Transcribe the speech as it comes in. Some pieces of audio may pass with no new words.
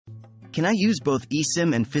Can I use both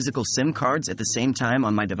eSIM and physical SIM cards at the same time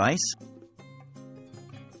on my device?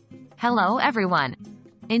 Hello everyone!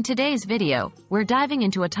 In today's video, we're diving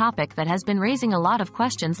into a topic that has been raising a lot of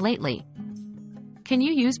questions lately. Can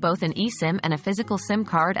you use both an eSIM and a physical SIM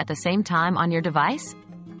card at the same time on your device?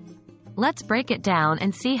 Let's break it down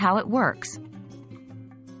and see how it works.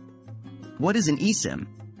 What is an eSIM?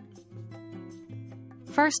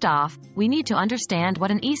 First off, we need to understand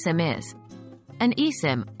what an eSIM is. An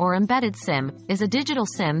eSIM, or embedded SIM, is a digital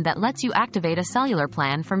SIM that lets you activate a cellular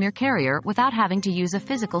plan from your carrier without having to use a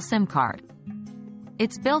physical SIM card.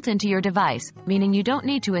 It's built into your device, meaning you don't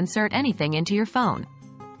need to insert anything into your phone.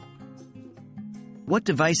 What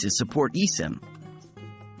devices support eSIM?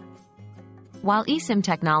 While eSIM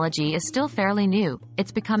technology is still fairly new,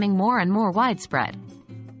 it's becoming more and more widespread.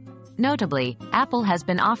 Notably, Apple has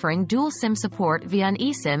been offering dual SIM support via an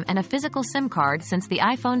eSIM and a physical SIM card since the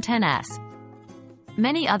iPhone XS.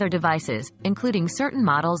 Many other devices, including certain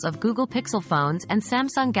models of Google Pixel phones and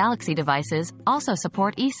Samsung Galaxy devices, also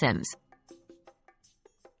support eSIMs.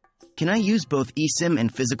 Can I use both eSIM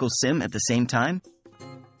and physical SIM at the same time?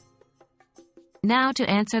 Now to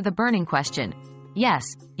answer the burning question. Yes,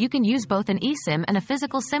 you can use both an eSIM and a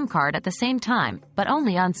physical SIM card at the same time, but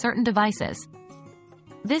only on certain devices.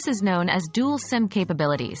 This is known as dual SIM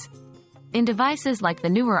capabilities. In devices like the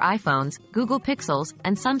newer iPhones, Google Pixels,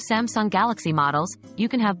 and some Samsung Galaxy models, you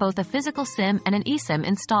can have both a physical SIM and an eSIM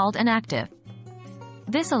installed and active.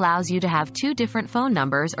 This allows you to have two different phone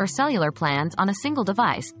numbers or cellular plans on a single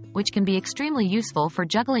device, which can be extremely useful for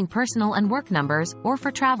juggling personal and work numbers or for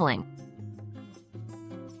traveling.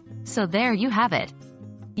 So there you have it.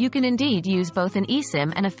 You can indeed use both an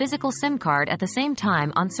eSIM and a physical SIM card at the same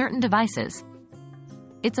time on certain devices.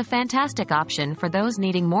 It's a fantastic option for those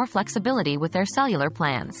needing more flexibility with their cellular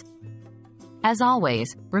plans. As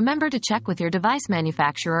always, remember to check with your device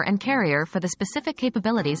manufacturer and carrier for the specific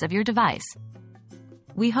capabilities of your device.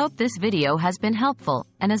 We hope this video has been helpful,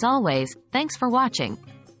 and as always, thanks for watching.